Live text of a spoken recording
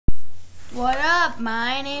up?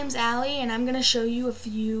 My name's Allie, and I'm going to show you a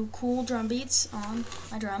few cool drum beats on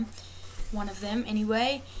my drum. One of them,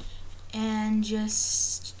 anyway. And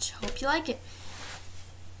just hope you like it.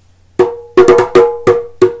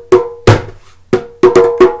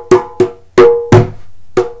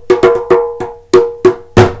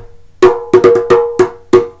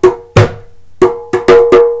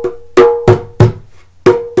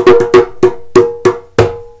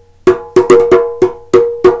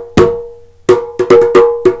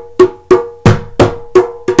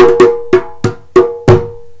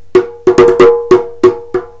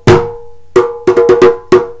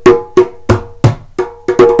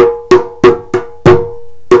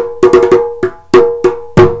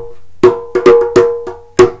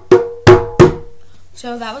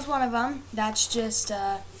 So that was one of them. That's just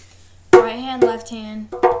right hand, left hand,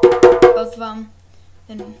 both of them.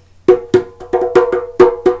 Then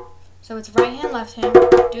so it's right hand, left hand.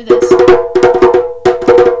 Do this, and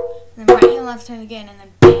then right hand, left hand again, and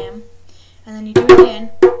then bam, and then you do it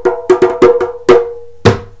again.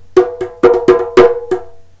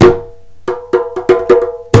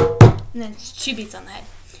 And then it's 2 beats on the head.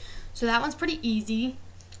 So that one's pretty easy.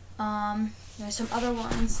 There's some other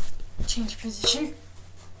ones. Change position.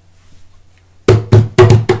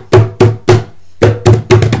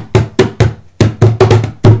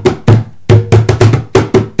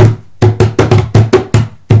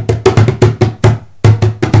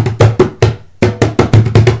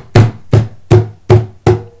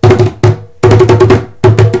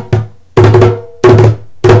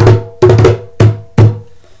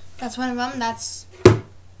 That's one of them. That's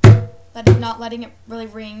not letting it really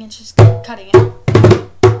ring. It's just cutting it.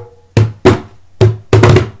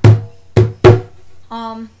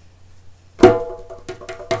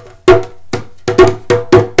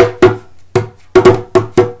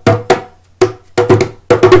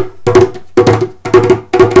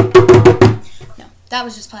 No, that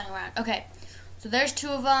was just playing around. Okay, so there's 2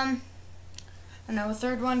 of them. I know a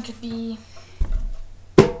third one could be.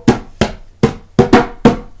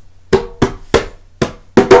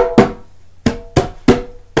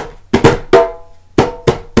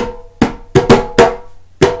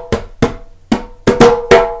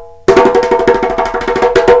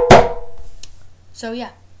 So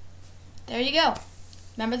yeah, there you go.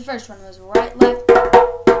 Remember the first one was right, left,